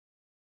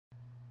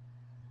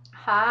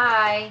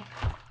Hi,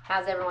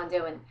 how's everyone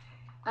doing?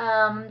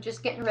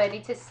 Just getting ready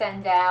to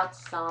send out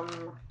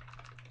some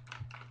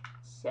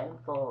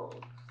samples.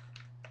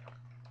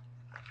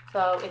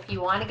 So if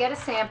you want to get a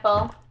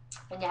sample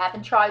and you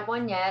haven't tried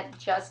one yet,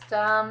 just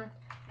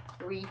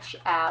reach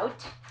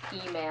out,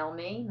 email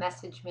me,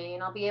 message me,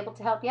 and I'll be able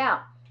to help you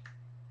out.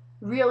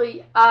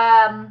 Really,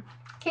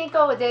 can't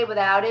go a day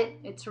without it.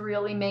 It's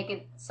really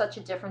making such a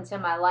difference in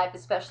my life,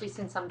 especially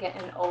since I'm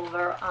getting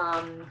over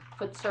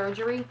foot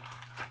surgery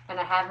and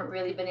I haven't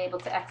really been able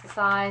to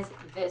exercise.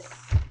 This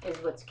is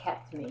what's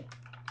kept me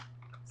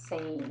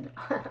sane.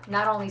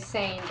 Not only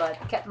sane, but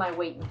kept my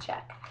weight in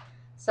check.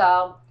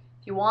 So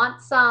if you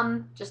want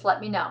some, just let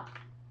me know.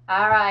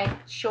 All right,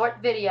 short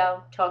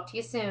video. Talk to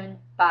you soon.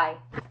 Bye.